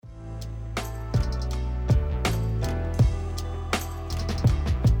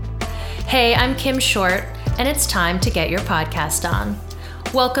Hey, I'm Kim Short, and it's time to get your podcast on.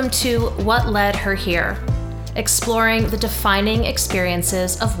 Welcome to What Led Her Here, exploring the defining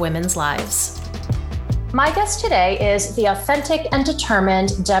experiences of women's lives. My guest today is the authentic and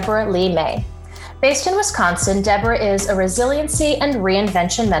determined Deborah Lee May. Based in Wisconsin, Deborah is a resiliency and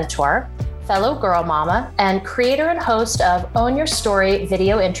reinvention mentor, fellow girl mama, and creator and host of Own Your Story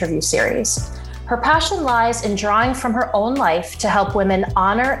video interview series. Her passion lies in drawing from her own life to help women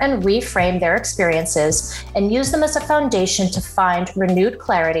honor and reframe their experiences and use them as a foundation to find renewed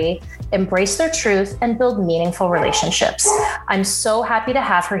clarity, embrace their truth, and build meaningful relationships. I'm so happy to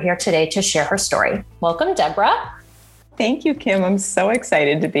have her here today to share her story. Welcome, Deborah. Thank you, Kim. I'm so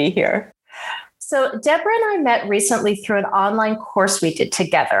excited to be here. So Deborah and I met recently through an online course we did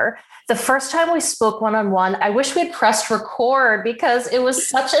together. The first time we spoke one-on-one, I wish we had pressed record because it was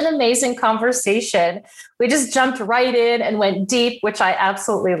such an amazing conversation. We just jumped right in and went deep, which I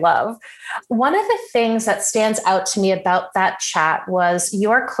absolutely love. One of the things that stands out to me about that chat was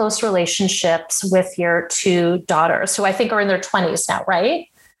your close relationships with your two daughters, who I think are in their 20s now, right?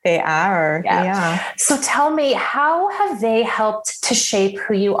 They are. Yeah. So tell me, how have they helped to shape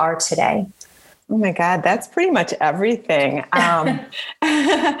who you are today? Oh my God, that's pretty much everything. I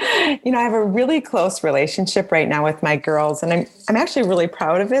have a really close relationship right now with my girls, and I'm actually really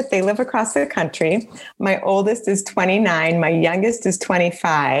proud of it. They live across the country. My oldest is 29, my youngest is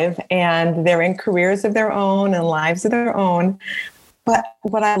 25, and they're in careers of their own and lives of their own. But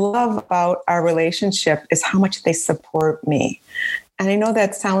what I love about our relationship is how much they support me. And I know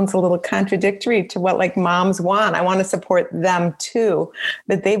that sounds a little contradictory to what moms want. I want to support them too,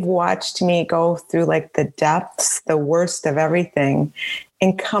 but they've watched me go through the depths, the worst of everything,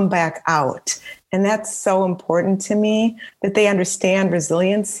 and come back out. And that's so important to me, that they understand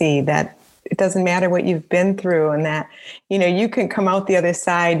resiliency, that it doesn't matter what you've been through, and that, you can come out the other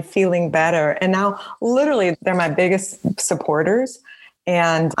side feeling better. And now literally they're my biggest supporters,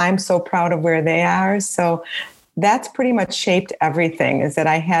 and I'm so proud of where they are. So that's pretty much shaped everything, is that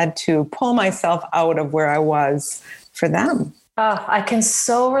I had to pull myself out of where I was for them. Oh, I can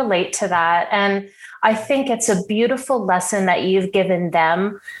so relate to that. And I think it's a beautiful lesson that you've given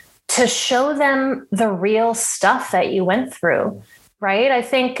them to show them the real stuff that you went through, right? I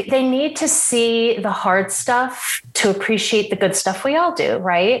think they need to see the hard stuff to appreciate the good stuff we all do,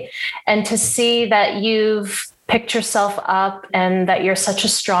 right? And to see that you've picked yourself up and that you're such a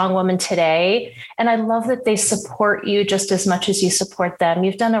strong woman today. And I love that they support you just as much as you support them.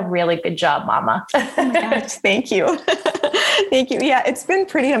 You've done a really good job, Mama. Oh my gosh, thank you. Thank you. Yeah, it's been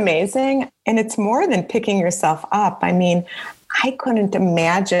pretty amazing. And it's more than picking yourself up. I mean, I couldn't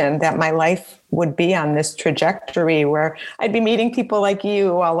imagine that my life would be on this trajectory where I'd be meeting people like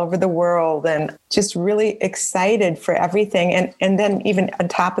you all over the world, and just really excited for everything. And then even on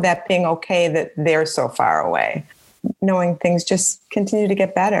top of that, being okay that they're so far away, knowing things just continue to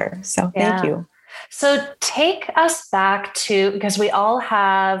get better. So thank you. So take us back to, because we all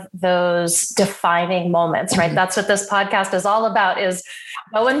have those defining moments, right? That's what this podcast is all about, is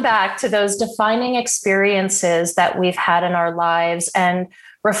going back to those defining experiences that we've had in our lives and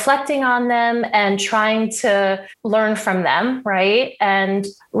reflecting on them and trying to learn from them, right? And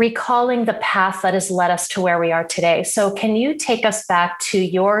recalling the path that has led us to where we are today. So can you take us back to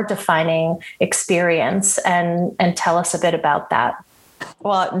your defining experience and tell us a bit about that?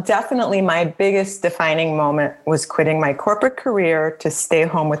 Well, definitely my biggest defining moment was quitting my corporate career to stay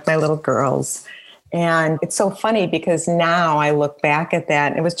home with my little girls. And it's so funny because now I look back at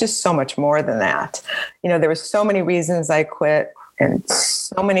that and it was just so much more than that. There were so many reasons I quit and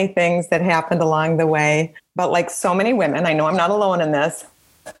so many things that happened along the way. But like so many women, I know I'm not alone in this,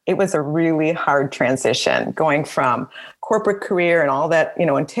 it was a really hard transition going from corporate career and all that,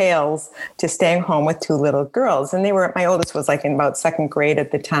 entails, to staying home with two little girls. And my oldest was in about second grade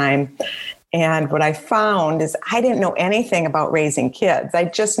at the time. And what I found is I didn't know anything about raising kids. I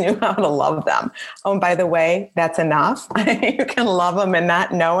just knew how to love them. Oh, and by the way, that's enough. You can love them and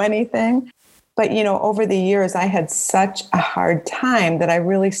not know anything. But, over the years, I had such a hard time that I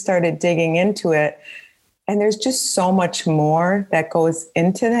really started digging into it. And there's just so much more that goes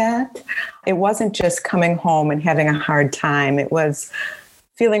into that. It wasn't just coming home and having a hard time. It was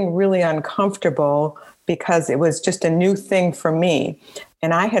feeling really uncomfortable because it was just a new thing for me.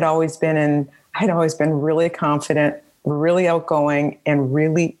 And I'd always been really confident, really outgoing, and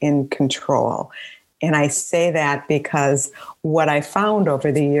really in control. And I say that because what I found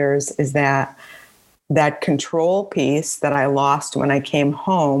over the years is that control piece that I lost when I came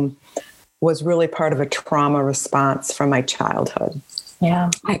home was really part of a trauma response from my childhood.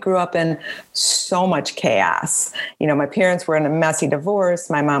 Yeah. I grew up in so much chaos. My parents were in a messy divorce.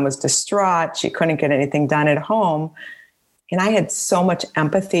 My mom was distraught. She couldn't get anything done at home. And I had so much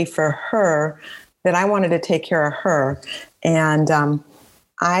empathy for her that I wanted to take care of her. And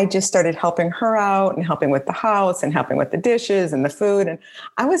I just started helping her out and helping with the house and helping with the dishes and the food. And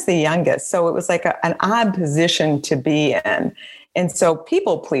I was the youngest. So it was like an odd position to be in. And so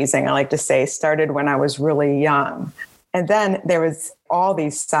people pleasing, I like to say, started when I was really young. And then there was all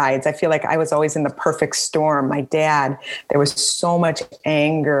these sides. I feel like I was always in the perfect storm. My dad, there was so much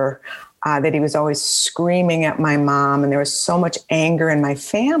anger that he was always screaming at my mom. And there was so much anger in my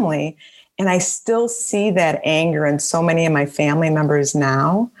family. And I still see that anger in so many of my family members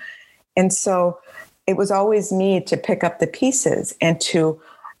now. And so it was always me to pick up the pieces and to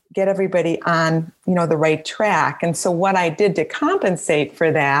get everybody on, the right track. And so what I did to compensate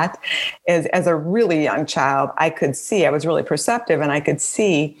for that is, as a really young child, I was really perceptive, and I could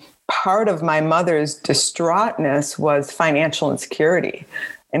see part of my mother's distraughtness was financial insecurity.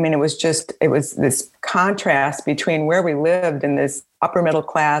 I mean, it was this contrast between where we lived in this upper middle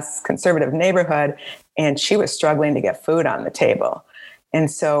class conservative neighborhood, and she was struggling to get food on the table.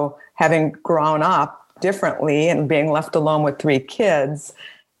 And so having grown up differently and being left alone with 3 kids,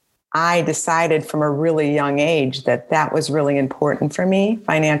 I decided from a really young age that was really important for me,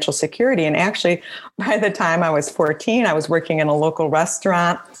 financial security. And actually, by the time I was 14, I was working in a local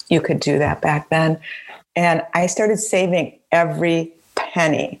restaurant. You could do that back then. And I started saving every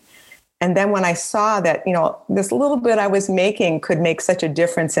penny. And then when I saw that, this little bit I was making could make such a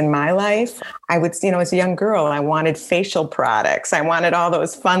difference in my life, I would, as a young girl, I wanted facial products. I wanted all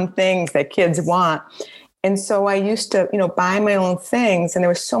those fun things that kids want. And so I used to, buy my own things. And there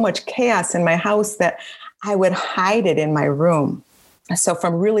was so much chaos in my house that I would hide it in my room. So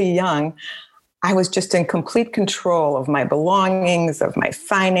from really young, I was just in complete control of my belongings, of my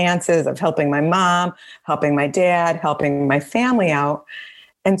finances, of helping my mom, helping my dad, helping my family out.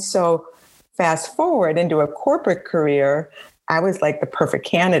 And so fast forward into a corporate career, I was like the perfect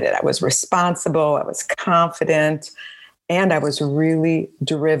candidate. I was responsible, I was confident, and I was really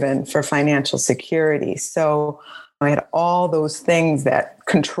driven for financial security. So I had all those things that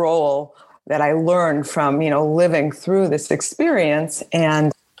control that I learned from, living through this experience.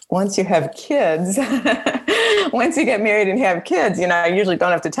 And once you have kids, once you get married and have kids, I usually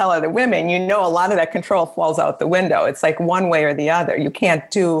don't have to tell other women, a lot of that control falls out the window. It's like one way or the other. You can't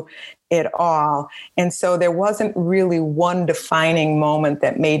do it all. And so there wasn't really one defining moment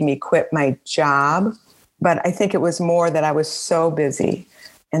that made me quit my job. But I think it was more that I was so busy,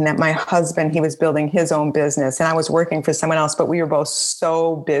 and that my husband, he was building his own business and I was working for someone else, but we were both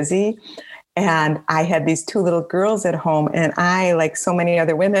so busy. And I had these 2 little girls at home, and I, like so many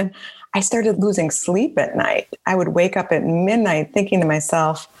other women, I started losing sleep at night. I would wake up at midnight thinking to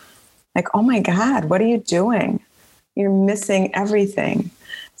myself, like, oh my God, what are you doing? You're missing everything.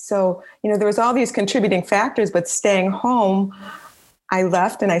 So, there was all these contributing factors, but staying home, I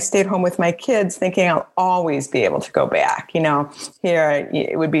left and I stayed home with my kids thinking I'll always be able to go back. Here,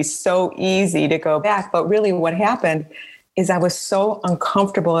 it would be so easy to go back. But really what happened is I was so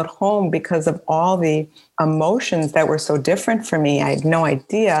uncomfortable at home because of all the emotions that were so different for me. I had no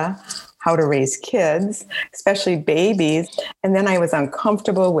idea how to raise kids, especially babies. And then I was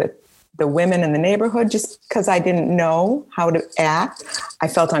uncomfortable with the women in the neighborhood just because I didn't know how to act. I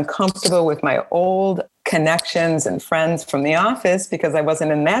felt uncomfortable with my old connections and friends from the office because I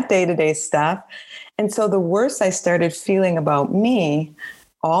wasn't in that day-to-day stuff. And so the worse I started feeling about me,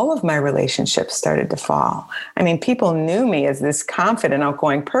 all of my relationships started to fall. I mean, people knew me as this confident,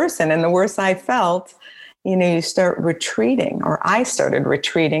 outgoing person. And the worse I felt, you start retreating, or I started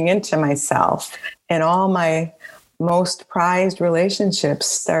retreating into myself. And all my most prized relationships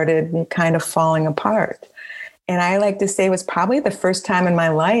started kind of falling apart. And I like to say it was probably the first time in my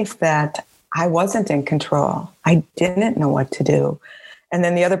life that I wasn't in control. I didn't know what to do. And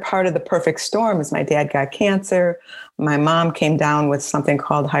then the other part of the perfect storm is my dad got cancer. My mom came down with something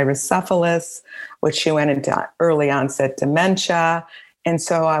called hydrocephalus, which she went into early onset dementia. And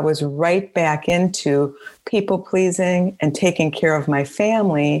so I was right back into people pleasing and taking care of my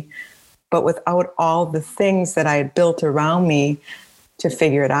family, but without all the things that I had built around me to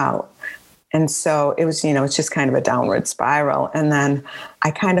figure it out. And so it was, it's just kind of a downward spiral. And then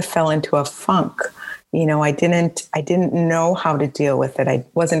I kind of fell into a funk. I didn't know how to deal with it. I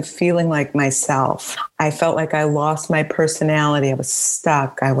wasn't feeling like myself. I felt like I lost my personality. I was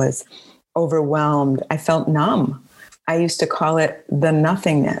stuck. I was overwhelmed. I felt numb. I used to call it the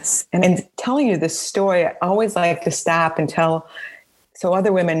nothingness. And in telling you this story, I always like to stop and tell So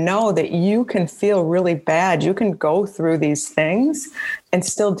other women know that you can feel really bad. You can go through these things and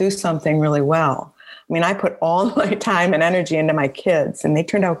still do something really well. I mean, I put all my time and energy into my kids and they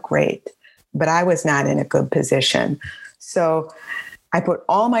turned out great, but I was not in a good position. So I put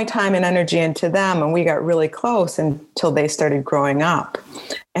all my time and energy into them and we got really close until they started growing up.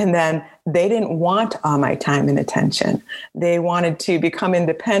 And then they didn't want all my time and attention. They wanted to become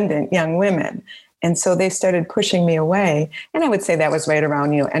independent young women. And so they started pushing me away. And I would say that was right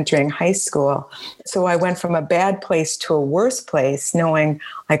around, entering high school. So I went from a bad place to a worse place, knowing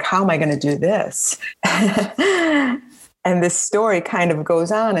like, how am I going to do this? And this story kind of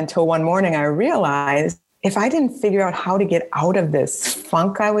goes on until one morning I realized if I didn't figure out how to get out of this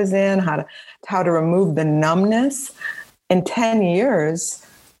funk I was in, how to remove the numbness, in 10 years,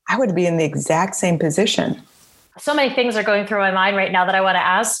 I would be in the exact same position. So many things are going through my mind right now that I want to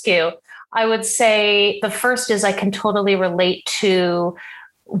ask you. I would say the first is I can totally relate to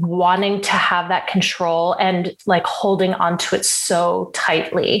wanting to have that control and like holding onto it so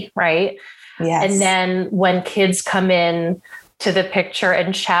tightly, right? Yes. And then when kids come in to the picture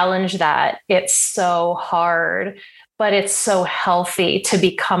and challenge that, it's so hard, but it's so healthy to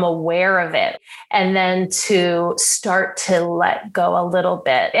become aware of it and then to start to let go a little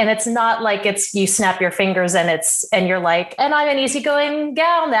bit. And it's not like it's you snap your fingers and you're like, and I'm an easygoing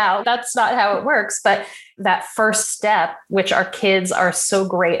gal now. That's not how it works. But that first step, which our kids are so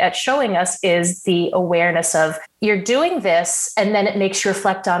great at showing us, is the awareness of you're doing this. And then it makes you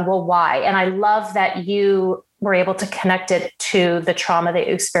reflect on, well, why? And I love that you were able to connect it to the trauma that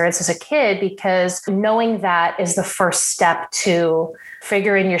you experienced as a kid, because knowing that is the first step to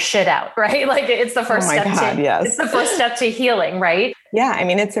figuring your shit out, right? Like it's the first step yes. It's the first step to healing, right? Yeah. I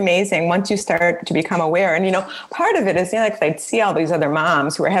mean, it's amazing once you start to become aware. And, part of it is, like I'd see all these other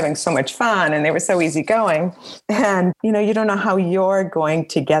moms who were having so much fun and they were so easygoing. And, you don't know how you're going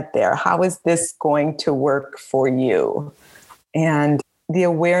to get there. How is this going to work for you? And the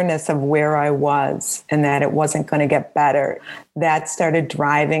awareness of where I was and that it wasn't going to get better, that started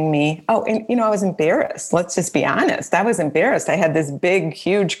driving me. Oh, and, I was embarrassed. Let's just be honest. I was embarrassed. I had this big,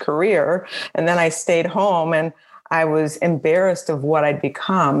 huge career, and then I stayed home and I was embarrassed of what I'd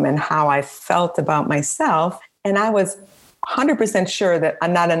become and how I felt about myself. And I was 100% sure that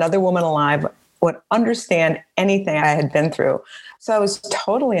not another woman alive would understand anything I had been through. So I was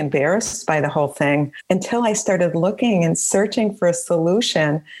totally embarrassed by the whole thing until I started looking and searching for a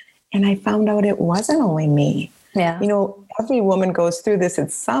solution. And I found out it wasn't only me. Yeah. Every woman goes through this in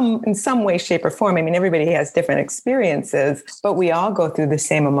some way, shape, or form. I mean, everybody has different experiences, but we all go through the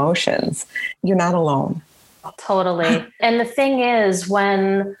same emotions. You're not alone. Totally. And the thing is,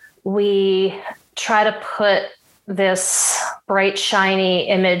 when we try to put this bright, shiny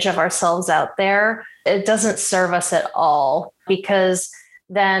image of ourselves out there, it doesn't serve us at all, because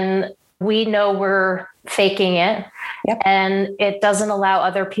then we know we're faking it. Yep. And it doesn't allow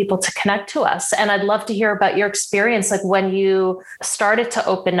other people to connect to us. And I'd love to hear about your experience, like when you started to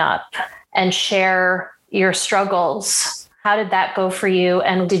open up and share your struggles. How did that go for you?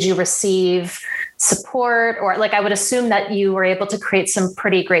 And did you receive support? Or I would assume that you were able to create some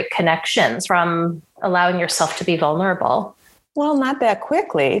pretty great connections from allowing yourself to be vulnerable. Well, not that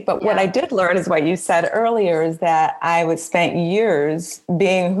quickly, but what I did learn is what you said earlier, is that I was spent years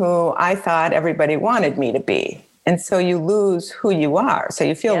being who I thought everybody wanted me to be. And so you lose who you are. So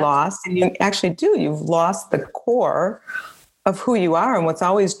you feel lost, and you actually do. You've lost the core of who you are and what's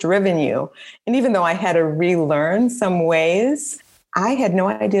always driven you. And even though I had to relearn some ways, I had no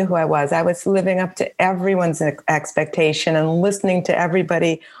idea who I was. I was living up to everyone's expectation and listening to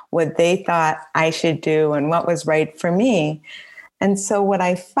everybody, what they thought I should do and what was right for me. And so what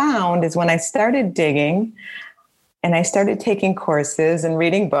I found is when I started digging and I started taking courses and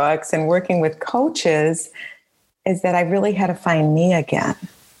reading books and working with coaches, is that I really had to find me again.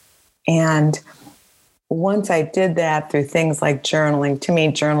 And once I did that through things like journaling, to me,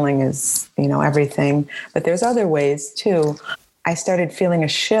 journaling is, everything, but there's other ways too. I started feeling a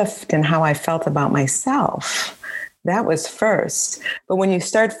shift in how I felt about myself. That was first. But when you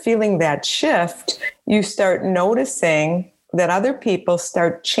start feeling that shift, you start noticing that other people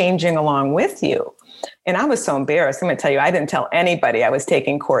start changing along with you. And I was so embarrassed. I'm going to tell you, I didn't tell anybody I was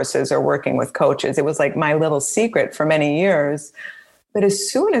taking courses or working with coaches. It was like my little secret for many years. But as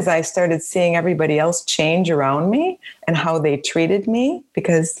soon as I started seeing everybody else change around me and how they treated me,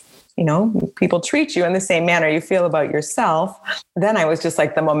 because people treat you in the same manner you feel about yourself, then I was just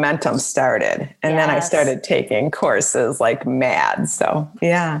like the momentum started. And then I started taking courses like mad. So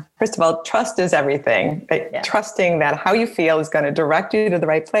first of all, trust is everything. Trusting that how you feel is going to direct you to the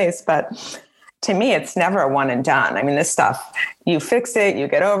right place. But to me, it's never a one and done. I mean, this stuff, you fix it, you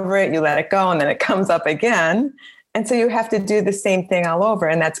get over it, you let it go, and then it comes up again. And so you have to do the same thing all over.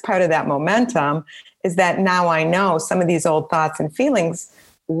 And that's part of that momentum, is that now I know some of these old thoughts and feelings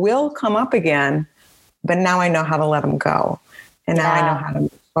will come up again, but now I know how to let them go. And now I know how to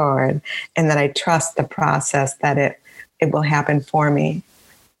move forward, and that I trust the process, that it will happen for me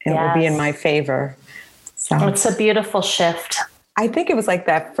and it will be in my favor. So it's a beautiful shift. I think it was like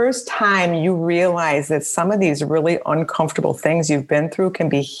that first time you realize that some of these really uncomfortable things you've been through can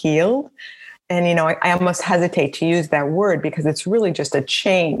be healed. And, I almost hesitate to use that word because it's really just a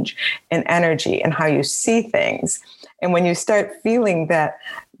change in energy and how you see things. And when you start feeling that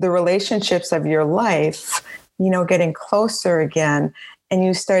the relationships of your life, getting closer again, and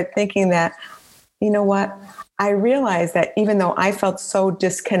you start thinking that, you know what, I realized that even though I felt so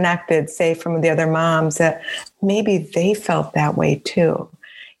disconnected, say, from the other moms, that maybe they felt that way too.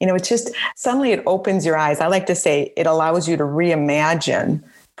 It's just suddenly it opens your eyes. I like to say it allows you to reimagine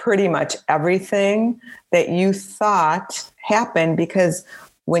pretty much everything that you thought happened, because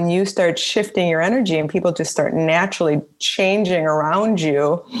when you start shifting your energy and people just start naturally changing around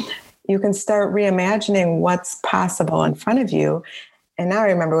you, you can start reimagining what's possible in front of you. And now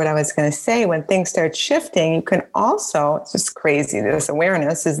I remember what I was going to say. When things start shifting, you can also, it's just crazy, this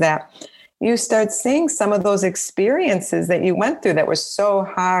awareness is that you start seeing some of those experiences that you went through that were so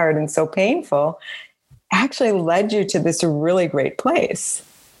hard and so painful actually led you to this really great place.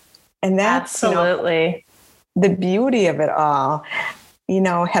 And that's absolutely the beauty of it all.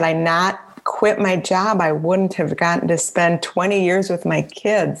 Had I not quit my job, I wouldn't have gotten to spend 20 years with my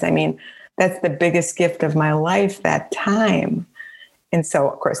kids. I mean, that's the biggest gift of my life, that time. And so,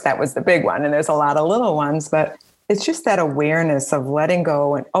 of course, that was the big one. And there's a lot of little ones, but it's just that awareness of letting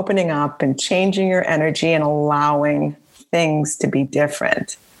go and opening up and changing your energy and allowing things to be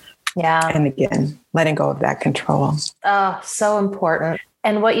different. Yeah. And again, letting go of that control. Oh, so important.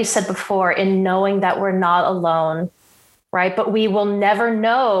 And what you said before, in knowing that we're not alone, right? But we will never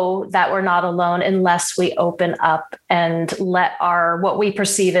know that we're not alone unless we open up and let what we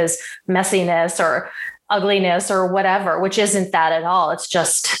perceive as messiness or ugliness or whatever, which isn't that at all. It's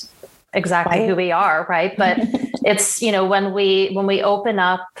just exactly who we are, right? But it's, when we open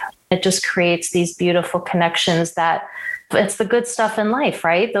up, it just creates these beautiful connections that it's the good stuff in life,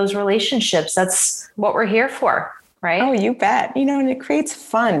 right? Those relationships, that's what we're here for. Right? Oh, you bet. And it creates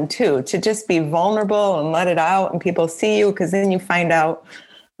fun too, to just be vulnerable and let it out and people see you, because then you find out,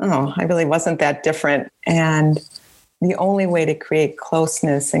 oh, I really wasn't that different. And the only way to create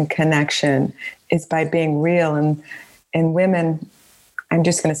closeness and connection is by being real. And women, I'm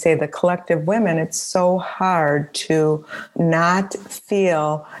just going to say the collective women, it's so hard to not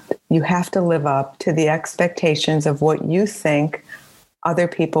feel you have to live up to the expectations of what you think other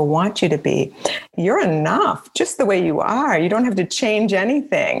people want you to be. You're enough just the way you are. You don't have to change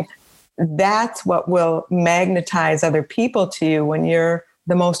anything. That's what will magnetize other people to you when you're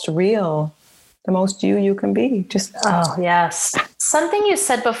the most real, the most you can be. Oh, yes. Something you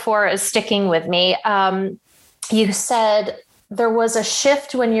said before is sticking with me. You said there was a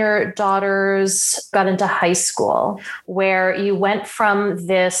shift when your daughters got into high school, where you went from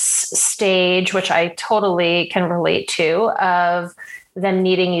this stage, which I totally can relate to, of them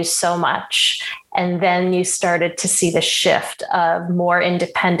needing you so much. And then you started to see the shift of more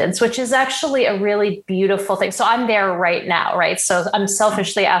independence, which is actually a really beautiful thing. So I'm there right now, right? So I'm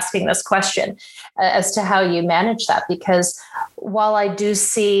selfishly asking this question as to how you manage that, because while I do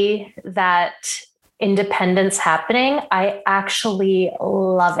see that independence happening, I actually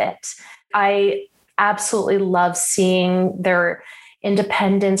love it. I absolutely love seeing their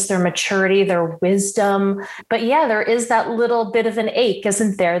independence, their maturity, their wisdom. But yeah, there is that little bit of an ache,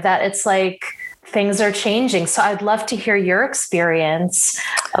 isn't there? That it's like things are changing. So I'd love to hear your experience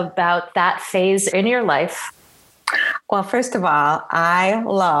about that phase in your life. Well, first of all, I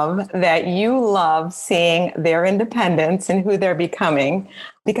love that you love seeing their independence and who they're becoming,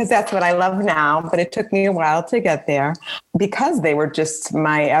 because that's what I love now. But it took me a while to get there, because they were just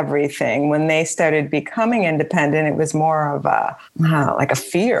my everything. When they started becoming independent, it was more of like a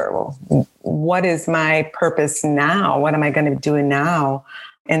fear. Well, what is my purpose now? What am I going to do now?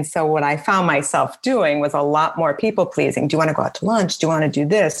 And so what I found myself doing was a lot more people pleasing. Do you want to go out to lunch? Do you want to do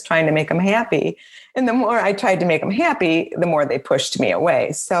this? Trying to make them happy. And the more I tried to make them happy, the more they pushed me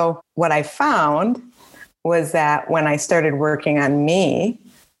away. So what I found was that when I started working on me,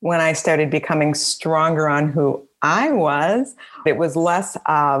 when I started becoming stronger on who I was, it was less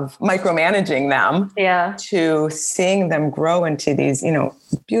of micromanaging them to seeing them grow into these,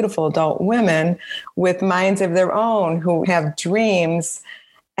 beautiful adult women with minds of their own who have dreams.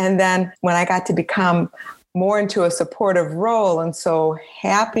 And then when I got to become more into a supportive role and so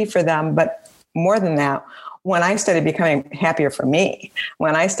happy for them, but more than that, when I started becoming happier for me,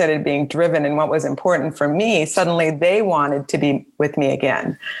 when I started being driven in what was important for me, suddenly they wanted to be with me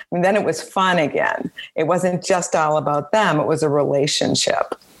again. And then it was fun again. It wasn't just all about them. It was a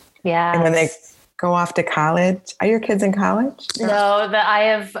relationship. Yeah. And when they go off to college, are your kids in college? No, I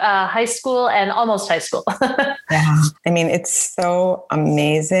have high school and almost high school. Yeah. I mean, it's so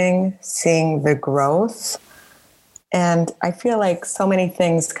amazing seeing the growth. And I feel like so many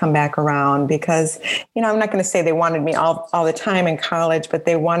things come back around because, I'm not going to say they wanted me all the time in college, but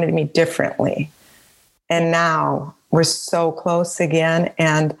they wanted me differently. And now we're so close again.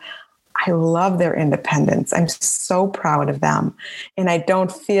 And I love their independence. I'm so proud of them. And I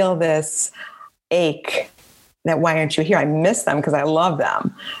don't feel this ache that why aren't you here? I miss them because I love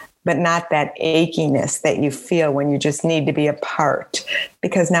them, but not that achiness that you feel when you just need to be apart,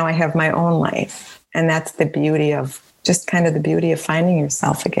 because now I have my own life. And that's the beauty of finding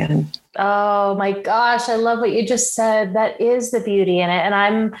yourself again. Oh my gosh, I love what you just said. That is the beauty in it. And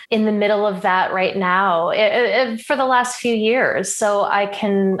I'm in the middle of that right now for the last few years. So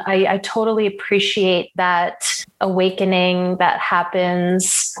I totally appreciate that awakening that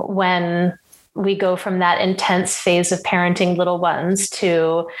happens when we go from that intense phase of parenting little ones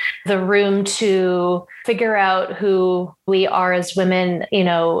to the room to figure out who we are as women,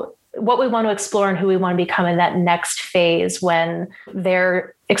 what we want to explore and who we want to become in that next phase when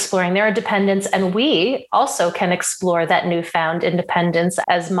they're exploring their independence. And we also can explore that newfound independence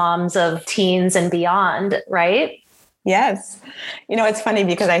as moms of teens and beyond, right? Yes. It's funny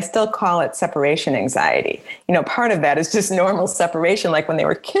because I still call it separation anxiety. Part of that is just normal separation, like when they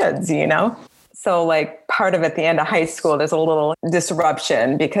were kids, So like part of at the end of high school, there's a little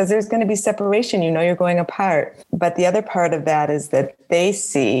disruption because there's going to be separation. You're going apart. But the other part of that is that they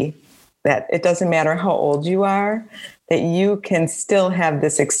see that it doesn't matter how old you are, that you can still have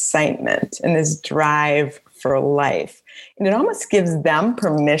this excitement and this drive for life. And it almost gives them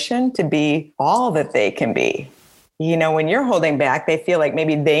permission to be all that they can be. When you're holding back, they feel like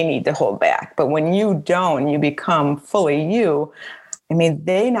maybe they need to hold back. But when you don't, you become fully you.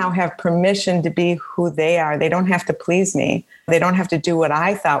 They now have permission to be who they are. They don't have to please me. They don't have to do what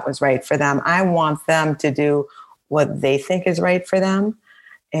I thought was right for them. I want them to do what they think is right for them.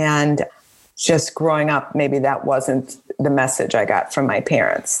 And just growing up, maybe that wasn't the message I got from my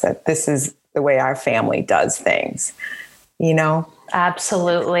parents, that this is the way our family does things,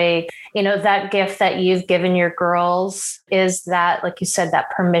 Absolutely. That gift that you've given your girls is that, like you said,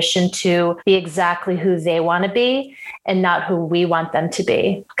 that permission to be exactly who they want to be and not who we want them to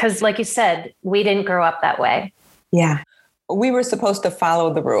be. Because like you said, we didn't grow up that way. Yeah. We were supposed to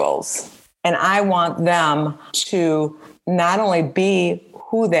follow the rules. And I want them to not only be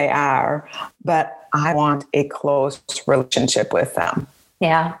who they are, but I want a close relationship with them.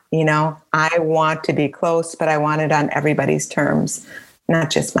 Yeah. I want to be close, but I want it on everybody's terms,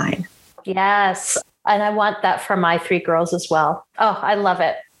 not just mine. Yes. And I want that for my 3 girls as well. Oh, I love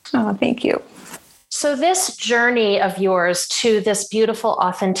it. Oh, thank you. So this journey of yours to this beautiful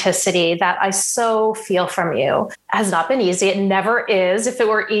authenticity that I so feel from you has not been easy. It never is. If it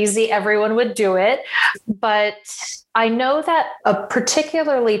were easy, everyone would do it. But I know that a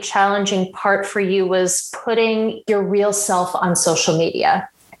particularly challenging part for you was putting your real self on social media.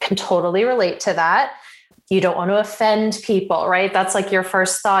 I can totally relate to that. You don't want to offend people, right? That's like your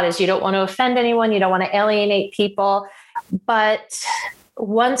first thought is you don't want to offend anyone. You don't want to alienate people. But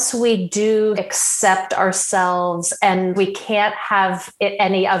once we do accept ourselves and we can't have it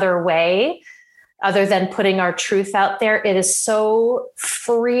any other way other than putting our truth out there, it is so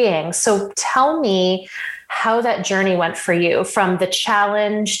freeing. So tell me how that journey went for you from the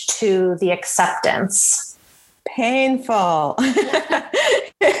challenge to the acceptance. Painful.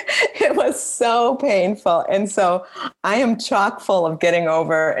 It was so painful. And so I am chock full of getting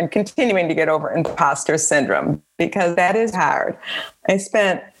over and continuing to get over imposter syndrome because that is hard. I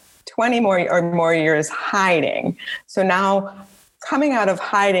spent 20 more years hiding. So now coming out of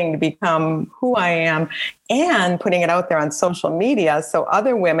hiding to become who I am and putting it out there on social media so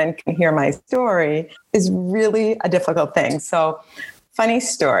other women can hear my story is really a difficult thing. So funny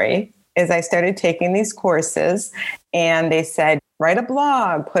story is I started taking these courses and they said, write a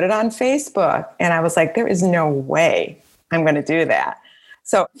blog, put it on Facebook. And I was like, there is no way I'm going to do that.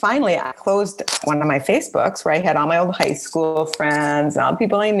 So finally, I closed one of my Facebooks where I had all my old high school friends and all the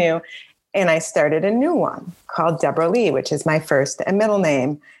people I knew. And I started a new one called Deborah Lee, which is my first and middle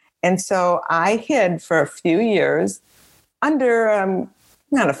name. And so I hid for a few years under,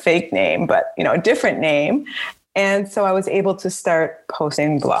 not a fake name, but, a different name. And so I was able to start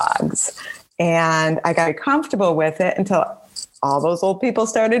posting blogs, and I got comfortable with it until all those old people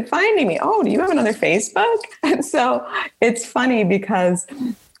started finding me. Oh, do you have another Facebook? And so it's funny because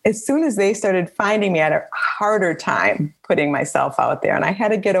as soon as they started finding me, I had a harder time putting myself out there. And I had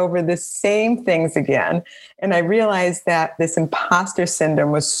to get over the same things again. And I realized that this imposter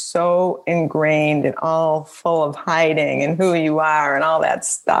syndrome was so ingrained and all full of hiding and who you are and all that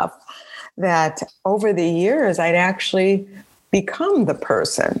stuff, that over the years, I'd actually become the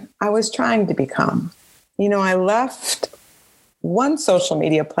person I was trying to become. I left one social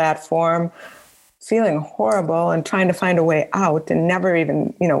media platform feeling horrible and trying to find a way out, and never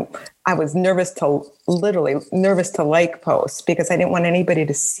even, I was nervous to like posts because I didn't want anybody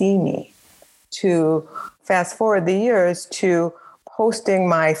to see me. To fast forward the years to posting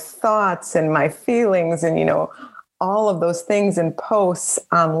my thoughts and my feelings and, all of those things in posts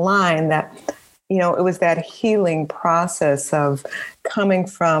online, that, it was that healing process of coming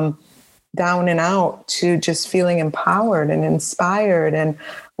from down and out to just feeling empowered and inspired and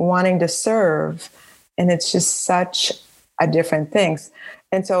wanting to serve. And it's just such a different thing.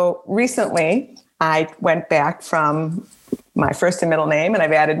 And so recently I went back from my first and middle name, and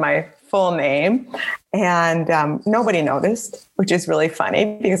I've added my full name, and nobody noticed, which is really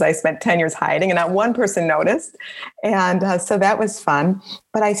funny because I spent 10 years hiding and not one person noticed. And so that was fun,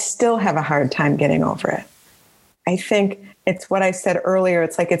 but I still have a hard time getting over it. I think it's what I said earlier.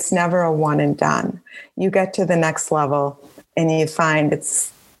 It's like, it's never a one and done. You get to the next level and you find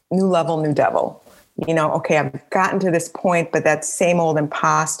it's new level, new devil. Okay, I've gotten to this point, but that same old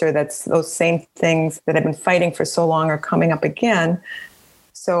imposter, that's those same things that I've been fighting for so long are coming up again.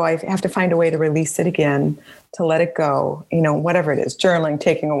 So I have to find a way to release it again, to let it go, whatever it is, journaling,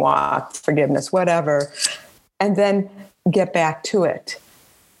 taking a walk, forgiveness, whatever, and then get back to it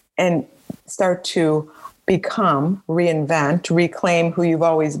and start to become, reinvent, reclaim who you've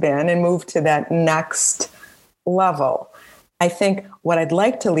always been and move to that next level. I think what I'd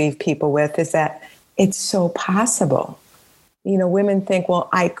like to leave people with is that it's so possible. Women think, well,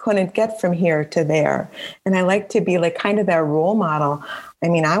 I couldn't get from here to there. And I like to be like kind of that role model. I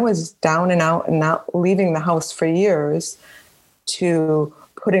mean, I was down and out and not leaving the house for years, to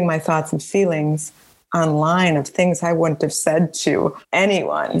putting my thoughts and feelings online of things I wouldn't have said to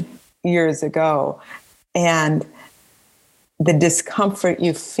anyone years ago. And the discomfort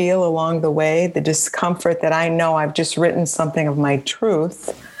you feel along the way, the discomfort that I know I've just written something of my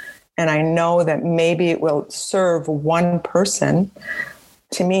truth, and I know that maybe it will serve one person.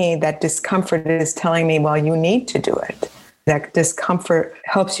 To me, that discomfort is telling me, well, you need to do it. That discomfort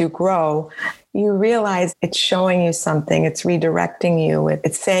helps you grow. You realize it's showing you something. It's redirecting you.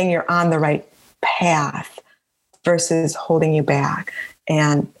 It's saying you're on the right path versus holding you back.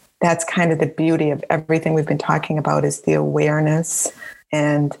 And that's kind of the beauty of everything we've been talking about, is the awareness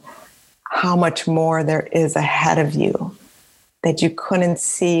and how much more there is ahead of you that you couldn't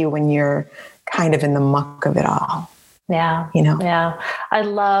see when you're kind of in the muck of it all. Yeah. Yeah. I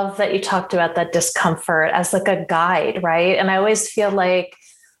love that you talked about that discomfort as like a guide, right? And I always feel like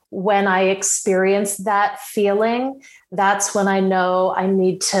when I experience that feeling, that's when I know I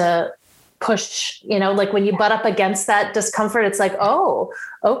need to push, like when you butt up against that discomfort, it's like, oh,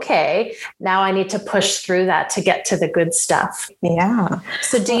 okay, now I need to push through that to get to the good stuff. Yeah.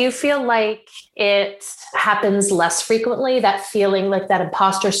 So do you feel like it happens less frequently, that feeling, like that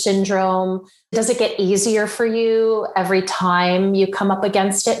imposter syndrome? Does it get easier for you every time you come up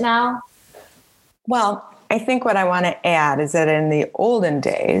against it now? Well, I think what I want to add is that in the olden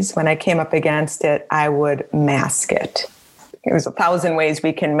days, when I came up against it, I would mask it. There's 1,000 ways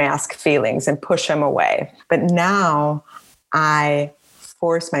we can mask feelings and push them away. But now I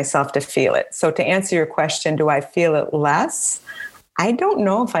force myself to feel it. So to answer your question, do I feel it less? I don't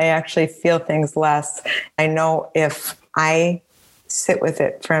know if I actually feel things less. I know if I sit with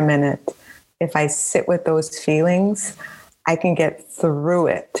it for a minute, if I sit with those feelings, I can get through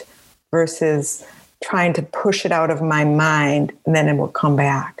it versus trying to push it out of my mind, and then it will come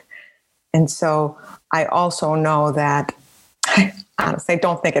back. And so I also know that, honestly, I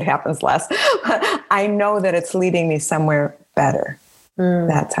don't think it happens less, but I know that it's leading me somewhere better.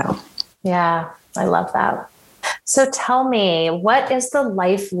 That's how. Yeah, I love that. So tell me, what is the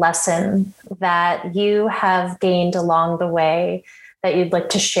life lesson that you have gained along the way that you'd like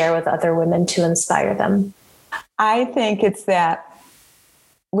to share with other women to inspire them? I think it's that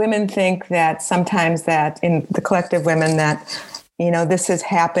women think that sometimes that in the collective women that, this has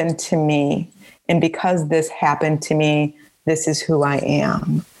happened to me. And because this happened to me, this is who I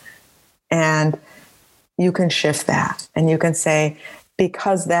am. And you can shift that and you can say,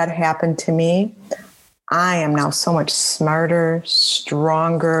 because that happened to me, I am now so much smarter,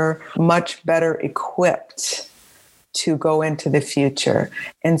 stronger, much better equipped to go into the future.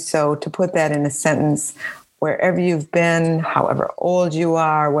 And so to put that in a sentence, wherever you've been, however old you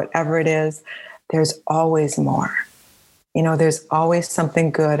are, whatever it is, there's always more. There's always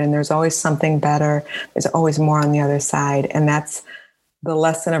something good and there's always something better. There's always more on the other side. And that's the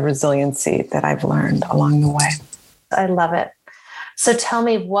lesson of resiliency that I've learned along the way. I love it. So tell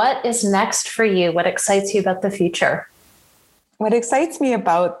me, what is next for you? What excites you about the future? What excites me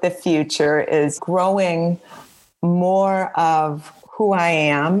about the future is growing more of who I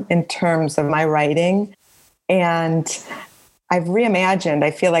am in terms of my writing. And I've reimagined,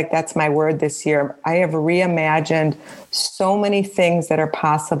 I feel like that's my word this year. I have reimagined so many things that are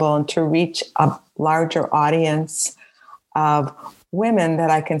possible and to reach a larger audience of women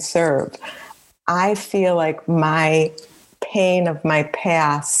that I can serve. I feel like my pain of my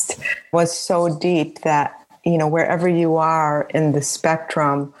past was so deep that, wherever you are in the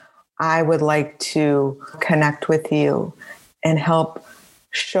spectrum, I would like to connect with you and help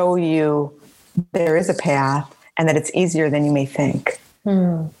show you there is a path and that it's easier than you may think.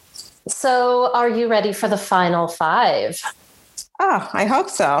 So are you ready for the final 5? Oh, I hope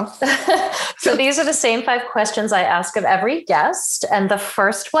so. So these are the same 5 questions I ask of every guest. And the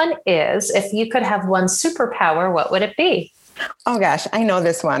first one is, if you could have one superpower, what would it be? Oh gosh, I know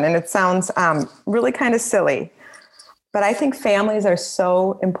this one. And it sounds really kind of silly, but I think families are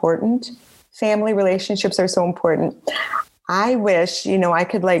so important. Family relationships are so important. I wish, I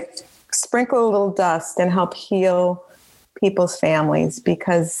could sprinkle a little dust and help heal people's families,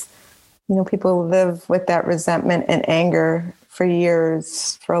 because, people live with that resentment and anger for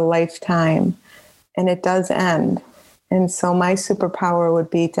years, for a lifetime, and it does end. And so my superpower would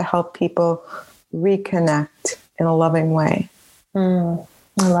be to help people reconnect in a loving way. I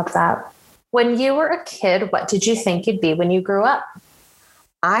love that. When you were a kid, what did you think you'd be when you grew up?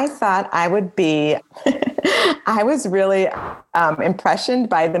 I thought I would be, I was really impressioned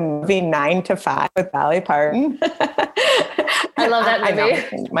by the movie 9 to 5 with Dolly Parton. I love that movie.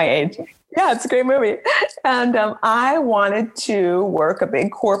 I know, my age. Yeah, it's a great movie. And I wanted to work a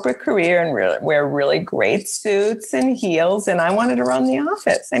big corporate career and wear really great suits and heels. And I wanted to run the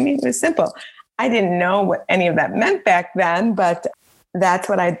office. I mean, it was simple. I didn't know what any of that meant back then, but that's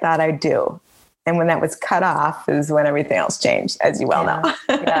what I thought I'd do. And when that was cut off is when everything else changed, as you well know.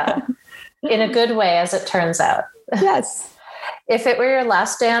 Yeah. In a good way, as it turns out. Yes. If it were your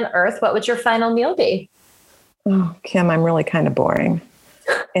last day on earth, what would your final meal be? Oh, Kim, I'm really kind of boring.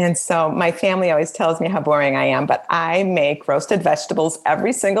 And so my family always tells me how boring I am, but I make roasted vegetables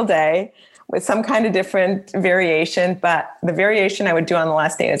every single day with some kind of different variation. But the variation I would do on the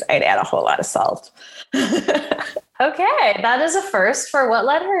last day is I'd add a whole lot of salt. Okay, that is a first for What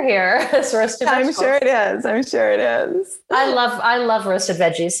Led Her Here. It's roasted vegetables. I'm sure it is. I love roasted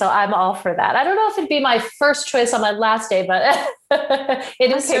veggies, so I'm all for that. I don't know if it'd be my first choice on my last day, but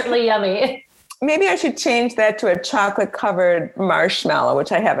it is certainly yummy. Maybe I should change that to a chocolate covered marshmallow,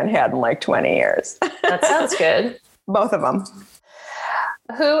 which I haven't had in like 20 years. That sounds good. Both of them.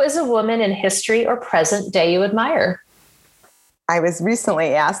 Who is a woman in history or present day you admire? I was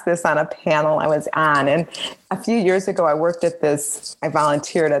recently asked this on a panel I was on, and a few years ago I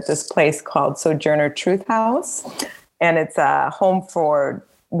volunteered at this place called Sojourner Truth House, and it's a home for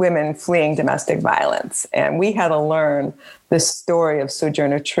women fleeing domestic violence. And we had to learn the story of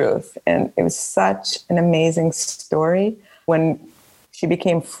Sojourner Truth. And it was such an amazing story. When she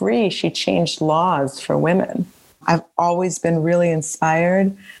became free, she changed laws for women. I've always been really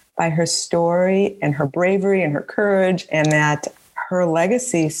inspired by her story and her bravery and her courage, and that her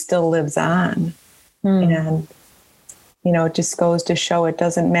legacy still lives on. And, it just goes to show it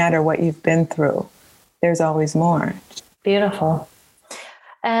doesn't matter what you've been through. There's always more. Beautiful.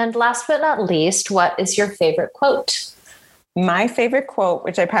 And last but not least, what is your favorite quote? My favorite quote,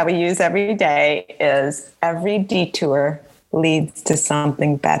 which I probably use every day, is every detour leads to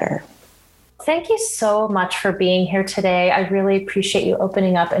something better. Thank you so much for being here today. I really appreciate you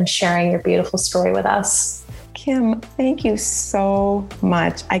opening up and sharing your beautiful story with us. Kim, thank you so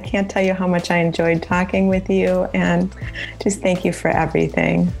much. I can't tell you how much I enjoyed talking with you, and just thank you for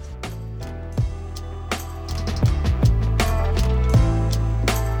everything.